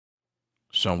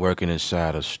So I'm working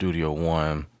inside of Studio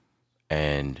One,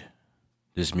 and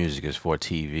this music is for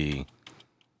TV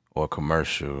or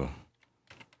commercial.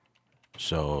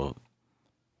 So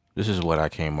this is what I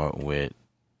came up with.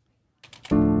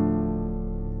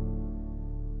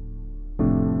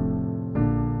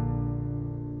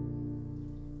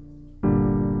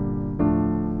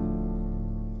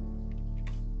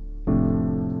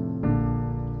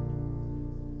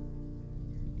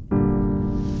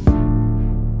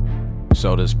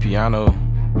 So this piano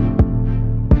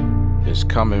is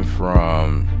coming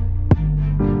from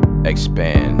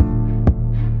Expand.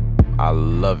 I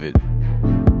love it.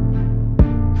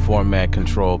 Format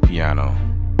control piano.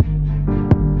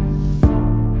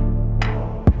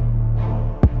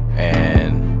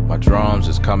 And my drums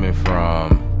is coming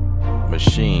from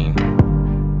Machine.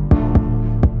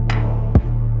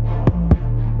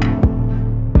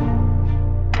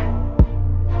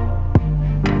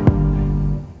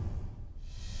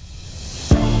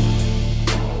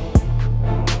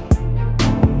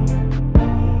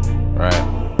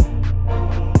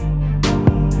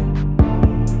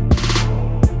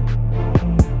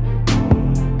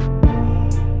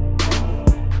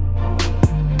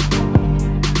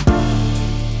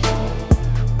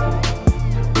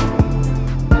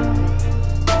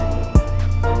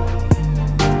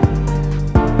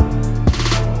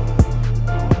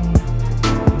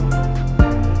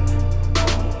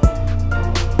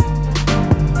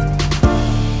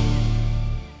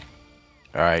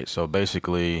 All right, so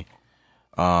basically,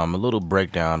 a little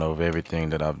breakdown of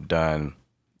everything that I've done.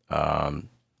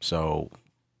 So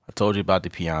I told you about the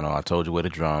piano. I told you where the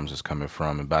drums is coming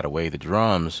from. And by the way, the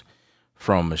drums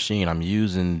from Machine, I'm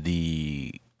using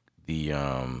the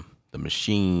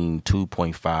Machine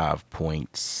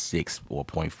 2.5.6 or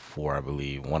point 0.4, I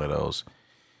believe, one of those.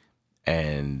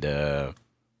 And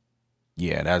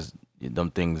yeah, that's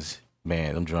them things,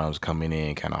 man. Them drums coming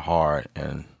in kind of hard,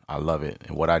 and I love it.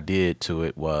 And what I did to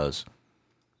it was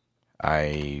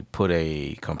I put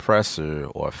a compressor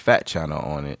or a fat channel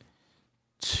on it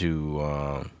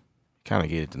to kind of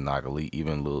get it to knock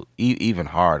even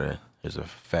harder. There's a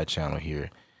fat channel here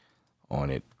on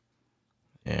it,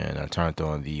 and I turned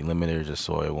on the limiter just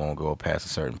so it won't go past a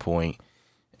certain point,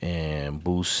 and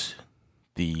boost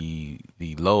the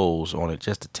lows on it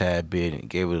just a tad bit, and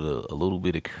gave it a little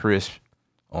bit of crisp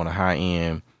on the high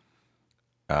end.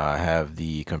 I have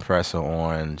the compressor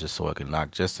on just so I can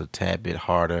knock just a tad bit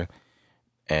harder.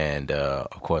 And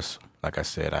of course, like I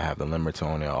said, I have the limiter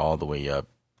on there all the way up,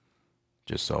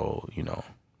 just so you know,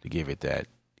 to give it that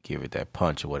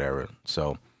punch or whatever.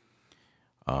 So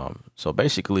so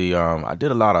basically, I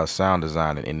did a lot of sound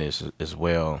design in this as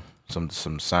well. Some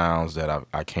sounds that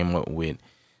I came up with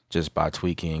just by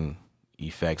tweaking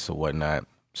effects or whatnot.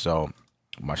 So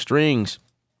my strings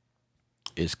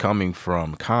is coming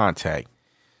from Contact.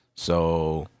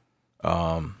 So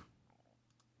the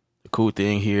cool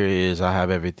thing here is I have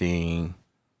everything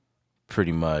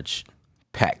pretty much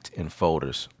packed in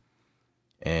folders.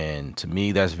 And to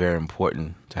me, that's very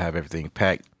important to have everything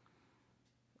packed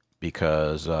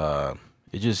because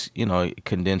it just, it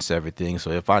condenses everything.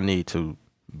 So if I need to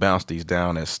bounce these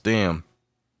down as stem,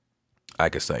 I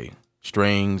could say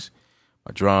strings,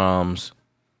 my drums,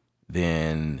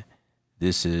 then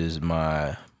this is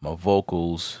my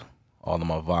vocals, all of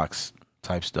my Vox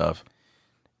type stuff,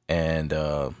 and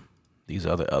these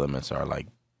other elements are like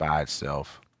by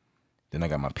itself. Then I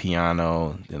got my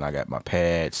piano, then I got my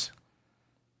pads,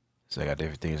 so I got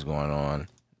different things going on.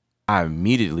 I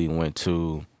immediately went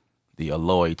to the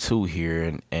Alloy 2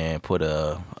 here and put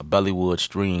a Bellywood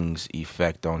strings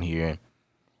effect on here,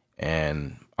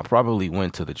 and I probably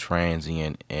went to the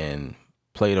transient and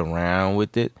played around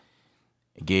with it,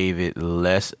 gave it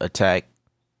less attack,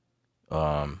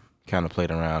 kind of played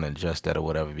around and adjust that or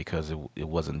whatever because it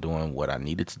wasn't doing what I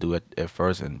needed to do at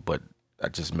first, but I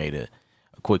just made a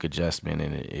quick adjustment,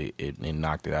 and it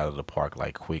knocked it out of the park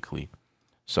like quickly.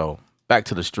 So back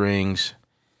to the strings.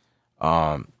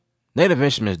 Native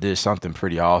Instruments did something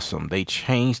pretty awesome. They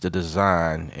changed the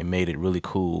design and made it really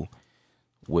cool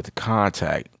with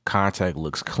Contact. Contact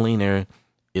looks cleaner.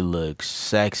 It looks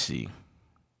sexy.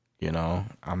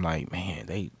 I'm like, man,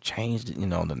 they changed it.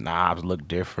 The knobs look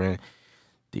different.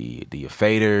 The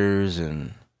faders,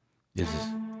 and it's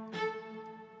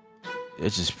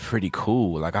just pretty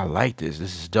cool. Like, I like this.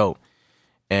 This is dope.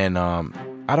 And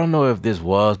I don't know if this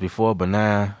was before, but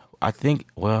now I think,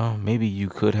 well, maybe you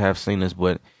could have seen this,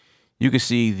 but you can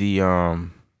see the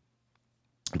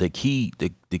key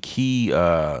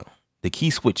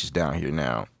switches down here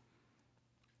now.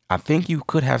 I think you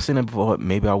could have seen it before.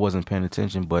 Maybe I wasn't paying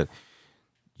attention, but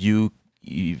you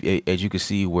as you can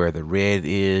see where the red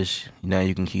is, now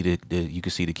you can you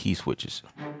can see the key switches,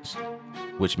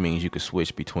 which means you can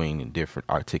switch between different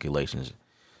articulations.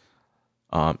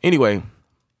 Anyway,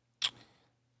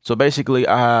 so basically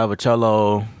I have a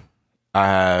cello, I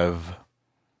have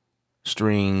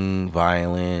string,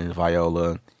 violin,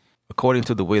 viola. According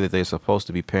to the way that they're supposed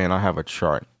to be playing, I have a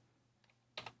chart.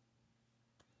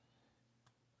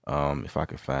 If I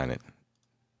can find it.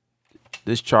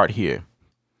 This chart here.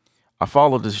 I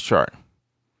follow this chart.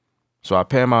 So I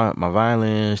pair my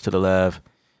violins to the left,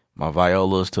 my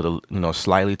violas to the,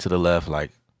 slightly to the left,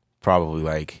 like probably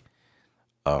like,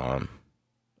 I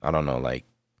don't know, like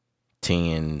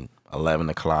 10, 11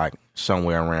 o'clock,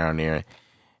 somewhere around there.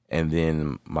 And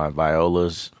then my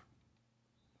violas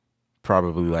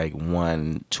probably like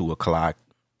 1, 2 o'clock,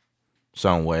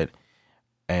 somewhat.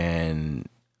 And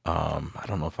I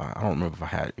don't remember if I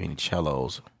had any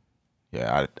cellos.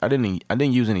 Yeah, I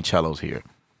didn't use any cellos here.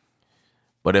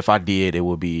 But if I did, it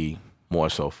would be more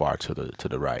so far to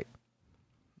the right.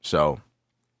 So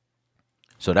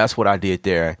that's what I did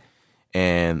there.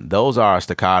 And those are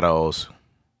staccatos.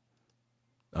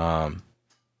 So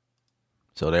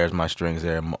there's my strings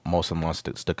there, most of them are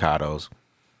staccatos.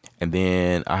 And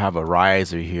then I have a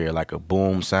riser here, like a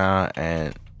boom sound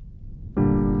and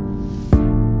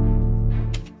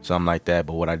something like that.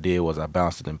 But what I did was I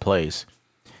bounced it in place.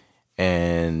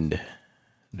 And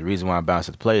the reason why I bounced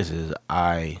it in place is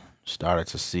I started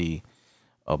to see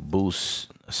a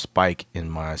boost, a spike in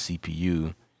my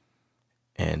CPU.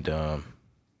 And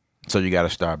so you got to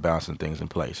start bouncing things in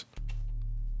place,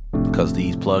 because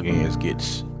these plugins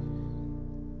gets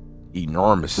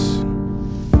enormous.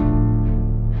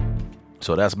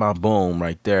 So that's my boom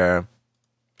right there.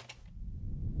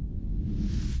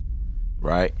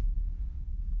 Right?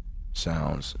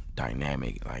 Sounds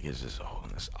dynamic. Like it's just, oh,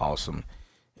 that's awesome.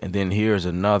 And then here's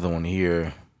another one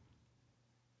here.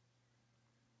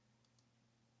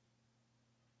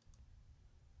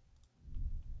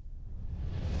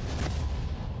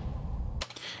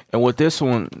 And with this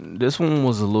one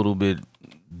was a little bit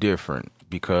different,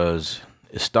 because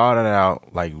it started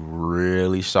out like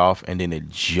really soft and then it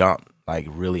jumped like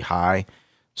really high.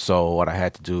 So what I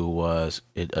had to do was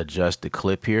adjust the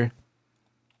clip here.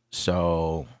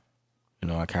 So,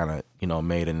 I kind of,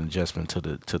 made an adjustment to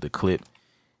the clip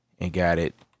and got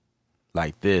it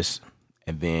like this,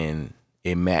 and then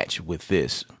it matched with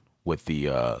this, with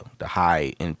the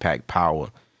high impact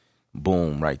power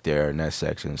boom right there in that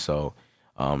section. So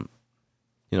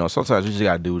sometimes you just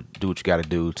gotta do what you gotta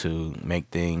do to make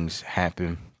things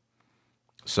happen.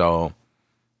 So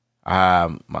I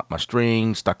have my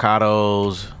strings,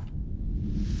 staccatos,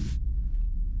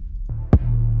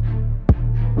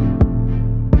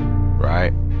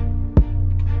 right?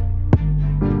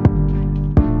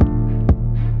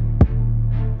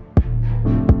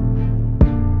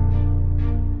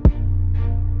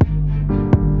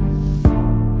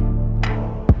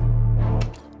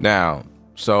 Now,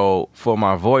 so for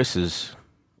my voices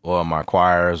or my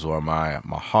choirs or my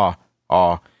ha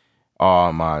or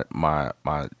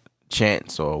my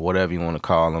chants or whatever you want to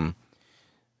call them,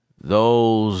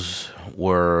 those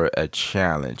were a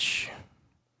challenge.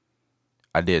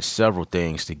 I did several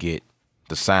things to get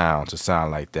the sound to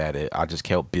sound like that. I just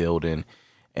kept building,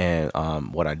 and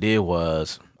what I did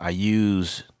was I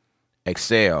used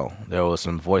Excel. There was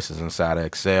some voices inside of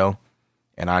Excel,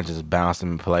 and I just bounced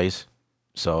them in place.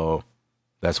 So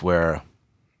that's where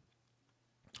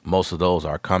most of those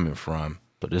are coming from.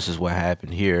 So this is what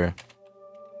happened here.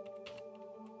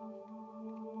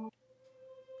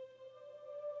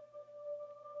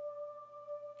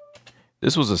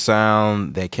 This was a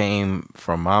sound that came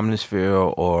from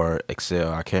Omnisphere or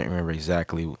Excel. I can't remember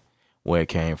exactly where it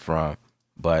came from,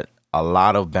 but a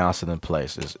lot of bouncing in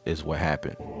place is what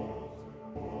happened.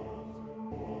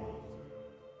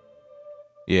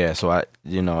 Yeah, so it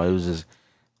was just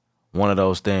one of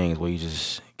those things where you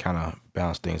just kind of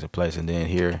bounce things in place. And then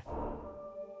here,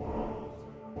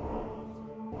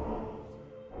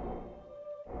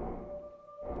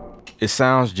 it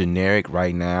sounds generic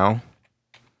right now,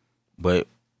 but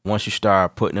once you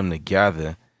start putting them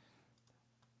together,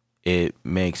 it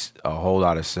makes a whole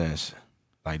lot of sense.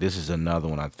 Like this is another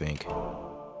one, I think.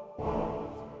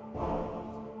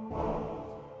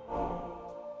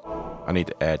 I need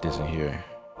to add this in here.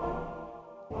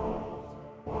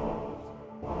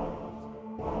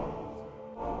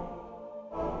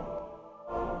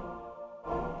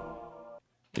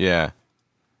 Yeah.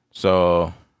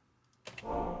 So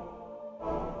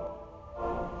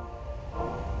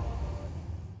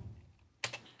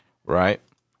right.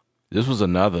 This was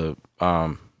another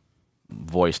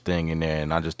voice thing in there,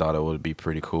 and I just thought it would be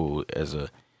pretty cool as a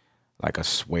like a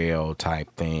swell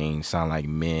type thing, sound like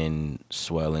men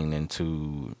swelling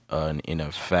into in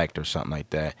effect or something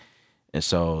like that. And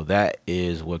so that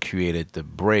is what created the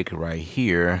break right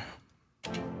here.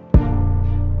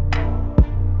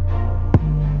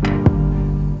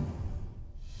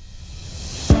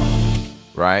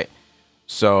 Right?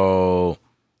 So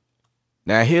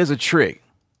now here's a trick,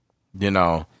 you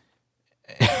know.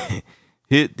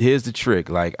 Here's the trick.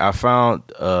 Like I found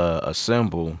a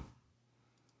cymbal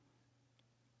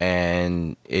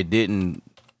and it didn't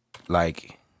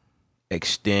like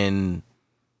extend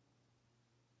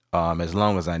as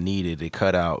long as I needed. It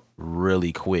cut out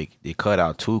really quick. It cut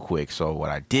out too quick. So what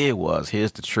I did was,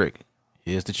 here's the trick.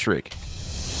 Here's the trick.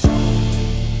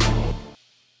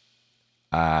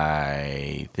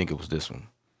 I think it was this one.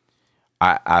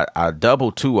 I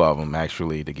doubled two of them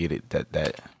actually to get it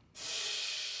that.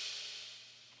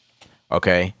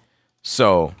 Okay,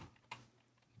 so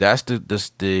that's the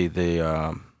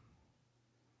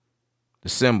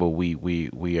symbol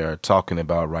we are talking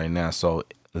about right now. So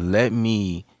let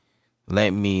me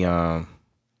deactivate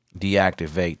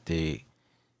the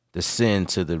send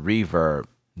to the reverb.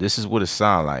 This is what it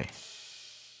sounds like.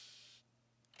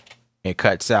 It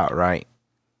cuts out, right?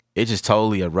 It just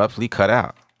totally abruptly cut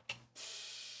out.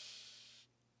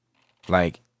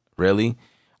 Like, really?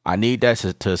 I need that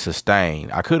to sustain.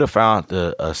 I could have found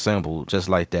a symbol just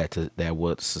like that that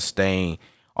would sustain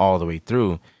all the way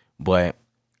through, but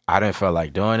I didn't feel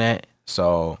like doing that.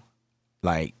 So,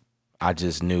 like, I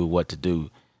just knew what to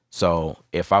do. So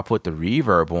if I put the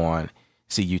reverb on,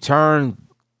 see, you turn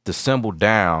the cymbal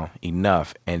down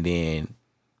enough and then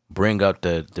bring up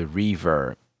the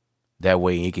reverb. That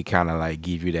way it could kind of like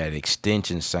give you that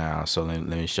extension sound. So let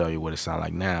me show you what it sounds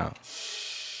like now.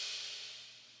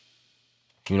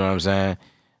 You know what I'm saying?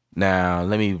 Now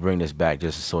let me bring this back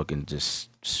just so it can just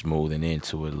smoothen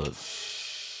into it. Look,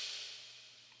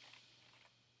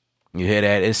 you hear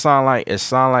that? It sound like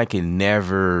it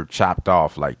never chopped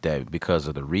off like that because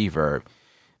of the reverb.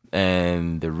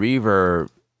 And the reverb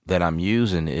that I'm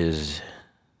using is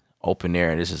open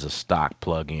air. This is a stock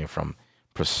plugin from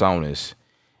Personas,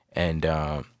 and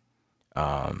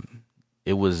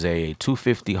it was a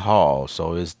 250 Hall.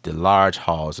 So it's the large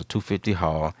Hall. It's a 250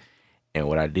 Hall. And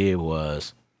what I did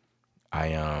was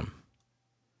I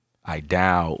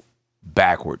dialed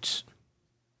backwards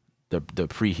the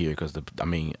pre here, because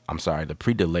the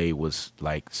pre delay was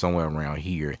like somewhere around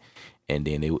here, and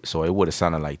then so it would have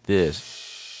sounded like this.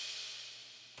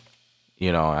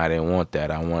 You know, I didn't want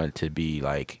that. I wanted it to be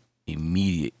like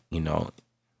immediate, you know,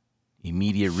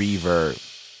 immediate reverb.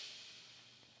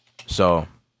 So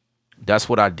that's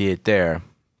what I did there.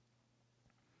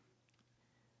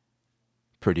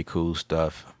 Pretty cool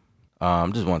stuff.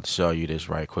 Just wanted to show you this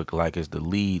right quick. Like, it's the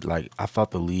lead. Like, I thought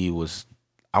the lead was,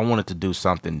 I wanted to do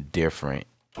something different.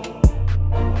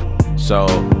 So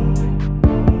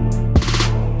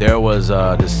there was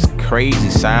this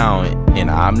crazy sound in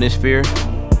Omnisphere,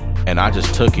 and I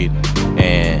just took it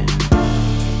and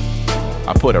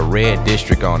I put a red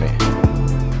district on it.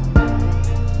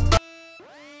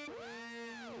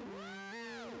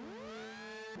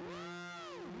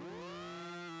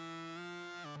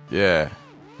 Yeah,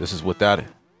 this is without it.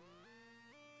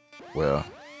 Well,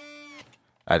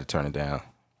 I had to turn it down,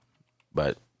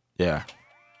 but yeah.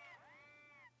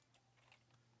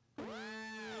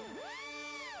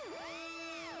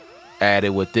 Add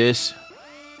it with this,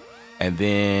 and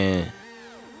then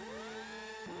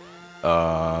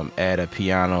add a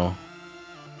piano.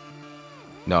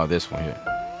 No, this one here.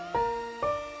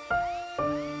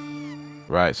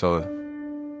 Right, so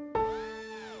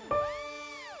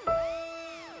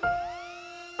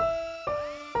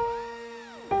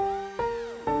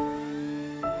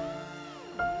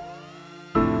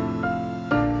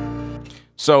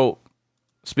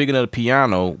speaking of the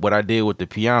piano, what I did with the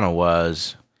piano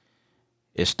was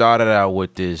it started out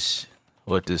with this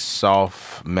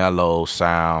soft, mellow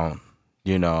sound,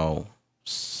 you know,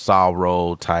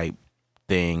 sorrow type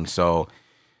thing. So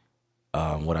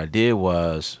what I did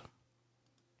was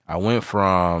I went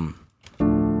from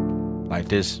like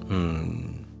this, you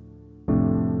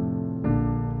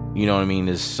know what I mean,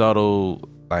 this subtle,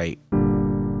 like,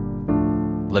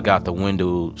 look out the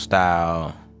window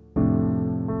style.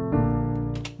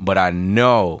 But I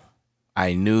knew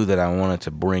that I wanted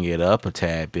to bring it up a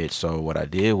tad bit. So what I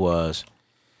did was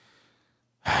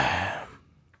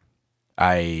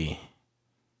I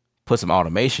put some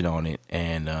automation on it.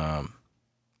 And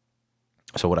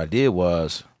so what I did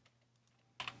was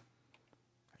I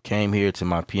came here to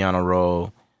my piano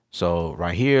roll. So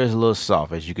right here is a little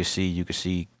soft. As you can see,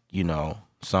 you know,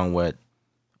 somewhat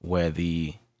where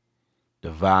the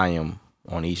volume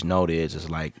on each note is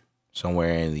like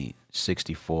somewhere in the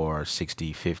 64,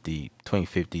 60, 50, between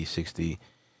 50, 60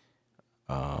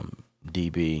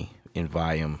 dB in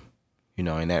volume,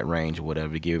 in that range or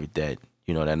whatever, to give it that,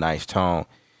 that nice tone.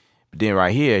 But then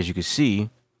right here, as you can see,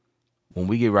 when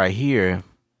we get right here,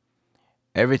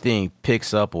 everything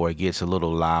picks up or it gets a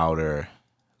little louder.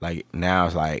 Like now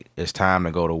it's like it's time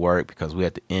to go to work because we're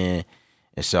at the end.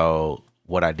 And so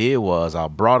what I did was I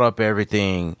brought up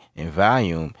everything in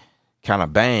volume, kind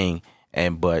of bang,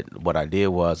 but what I did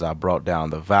was I brought down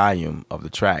the volume of the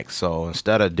track. So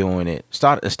instead of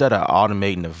instead of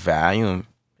automating the volume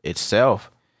itself,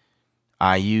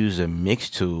 I use a mix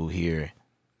tool here.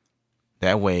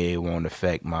 That way it won't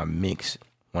affect my mix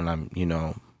when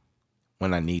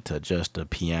when I need to adjust the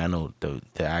piano, the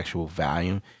actual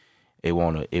volume. It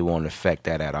won't affect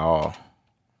that at all.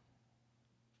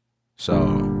 So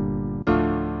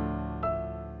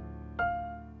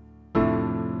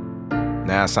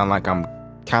now it sounds like I'm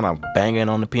kind of banging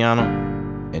on the piano,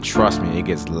 and trust me, it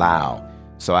gets loud.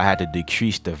 So I had to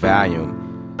decrease the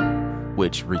volume,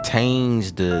 which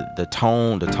retains the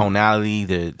tone, the tonality,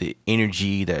 the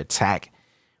energy, the attack,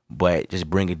 but just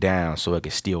bring it down so it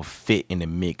can still fit in the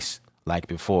mix like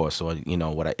before. So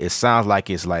it sounds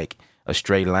like it's like a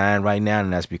straight line right now,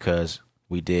 and that's because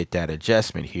we did that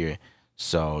adjustment here.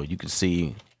 So you can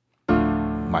see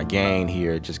my gain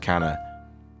here just kind of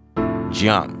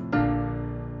jump.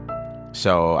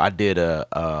 So I did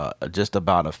a just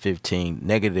about a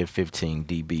negative 15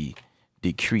 dB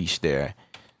decrease there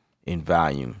in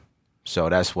volume. So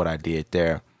that's what I did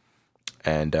there.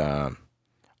 And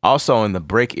also in the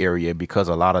break area, because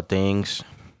a lot of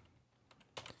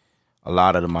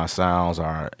my sounds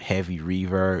are heavy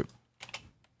reverb.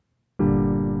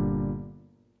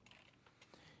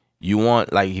 You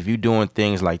want, like, if you're doing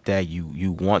things like that,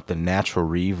 you want the natural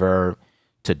reverb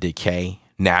to decay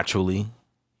naturally.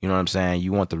 You know what I'm saying?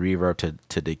 You want the reverb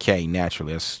to decay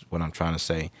naturally. That's what I'm trying to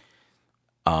say.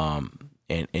 And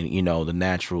the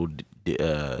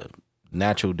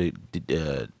natural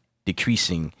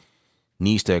decreasing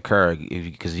needs to occur,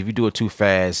 because if you do it too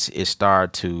fast, it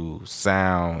start to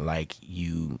sound like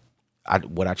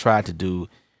what I tried to do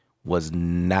was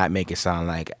not make it sound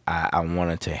like I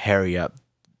wanted to hurry up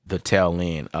the tail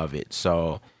end of it.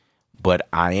 So, but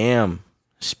I am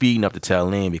speeding up the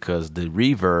tail end because the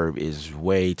reverb is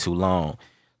way too long.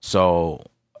 So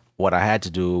what I had to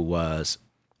do was,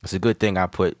 it's a good thing I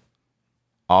put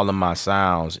all of my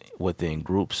sounds within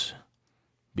groups,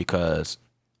 because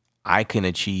I can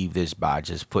achieve this by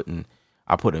just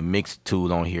I put a mix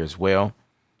tool on here as well,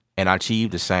 and I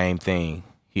achieved the same thing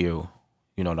here,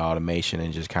 the automation,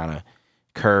 and just kind of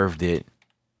curved it.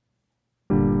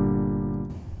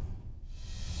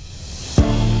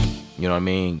 You know what I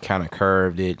mean? Kind of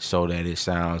curved it so that it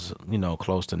sounds,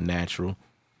 close to natural,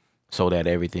 so that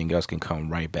everything else can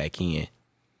come right back in.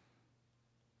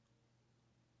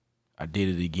 I did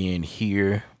it again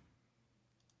here,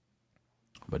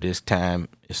 but this time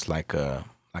it's like a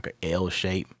L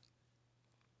shape.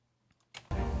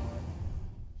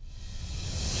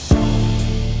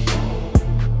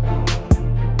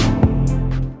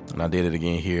 And I did it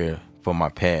again here for my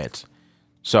pads.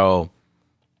 So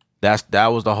that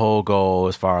was the whole goal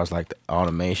as far as like the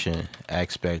automation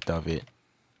aspect of it.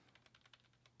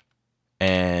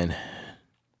 And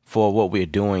for what we're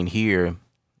doing here,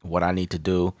 what I need to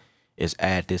do is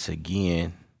add this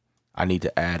again. I need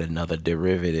to add another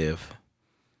derivative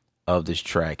of this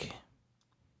track.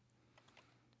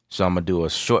 So I'm gonna do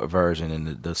a short version.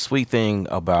 And the sweet thing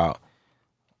about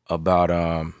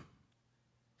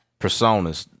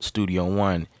Personas Studio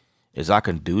One is I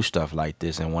can do stuff like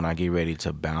this, and when I get ready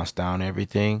to bounce down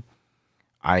everything,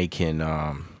 I can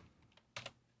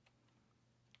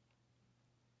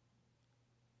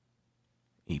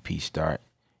EP start.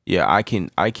 Yeah, I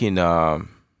can let's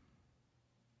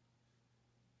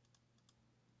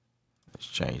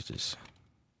change this.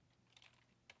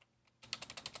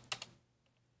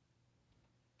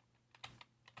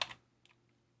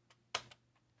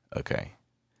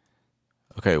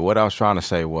 Okay, what I was trying to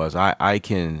say was I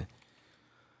can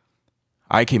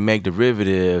make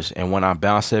derivatives, and when I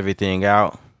bounce everything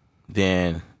out,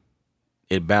 then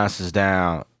it bounces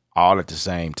down all at the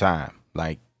same time.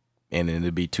 Like, and then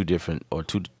it'd be two different or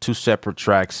two separate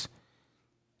tracks,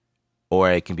 or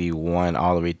it can be one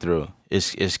all the way through.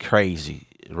 It's crazy,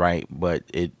 right? But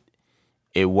it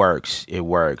works. It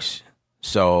works.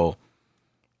 So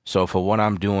for what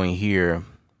I'm doing here,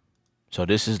 so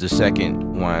this is the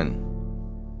second one.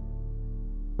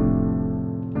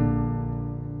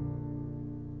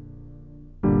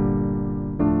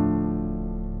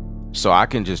 So I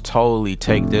can just totally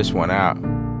take this one out.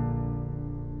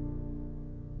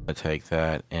 I take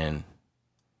that and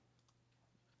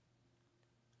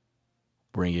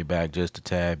bring it back just a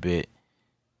tad bit.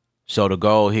 So the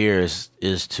goal here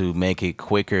is to make it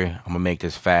quicker. I'm gonna make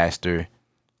this faster.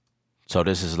 So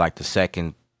this is like the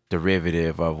second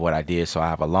derivative of what I did. So I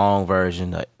have a long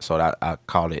version, so that I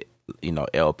call it, you know,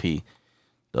 LP,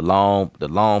 the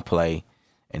long play,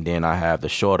 and then I have the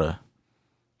shorter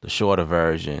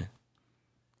version,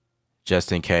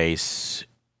 just in case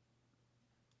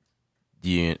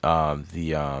the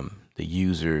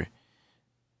user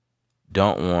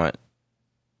don't want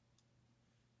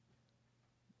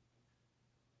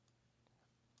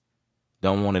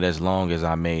it as long as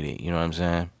I made it. You know what I'm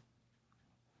saying?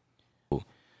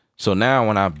 So now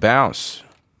when I bounce,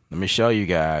 let me show you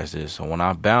guys this. So when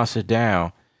I bounce it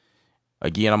down,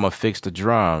 again, I'm gonna fix the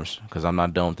drums because I'm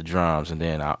not done with the drums, and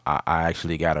then I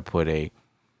actually gotta put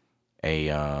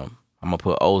I'm gonna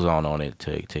put ozone on it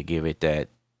to give it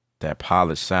that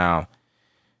polished sound.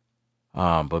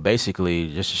 But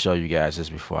basically, just to show you guys this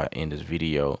before I end this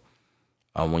video,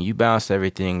 when you bounce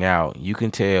everything out, you can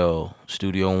tell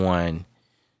Studio One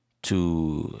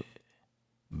to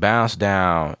bounce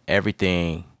down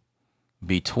everything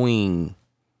between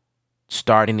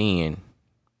start and end,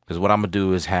 because what I'm gonna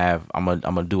do is I'm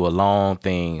gonna do a long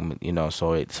thing, you know,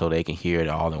 so they can hear it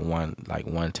all in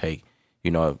one take, you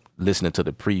know, listening to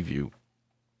the preview.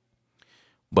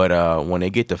 But when they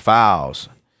get the files,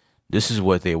 this is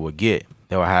what they will get.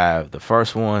 They'll have the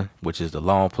first one, which is the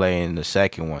long play, and the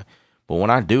second one. But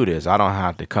when I do this, I don't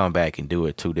have to come back and do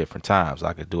it 2 different times.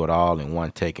 I could do it all in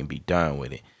one take and be done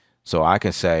with it. So I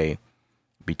can say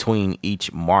between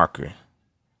each marker,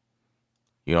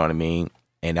 you know what I mean?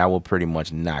 And that will pretty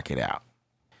much knock it out.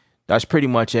 That's pretty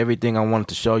much everything I wanted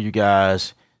to show you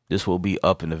guys. This will be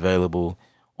up and available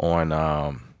on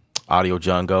Audio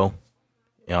Jungle.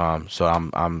 So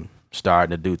I'm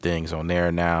starting to do things on there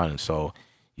now, and so,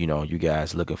 you know, you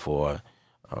guys looking for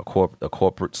a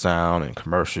corporate sound and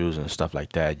commercials and stuff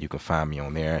like that, you can find me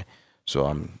on there. So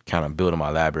I'm kind of building my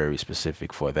library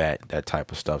specific for that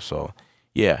type of stuff. So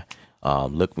yeah,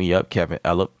 look me up, Kevin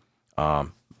Ellip.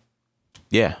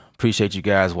 Yeah, appreciate you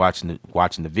guys watching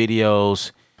the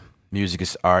videos. Music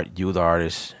is art. You the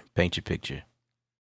artist. Paint your picture.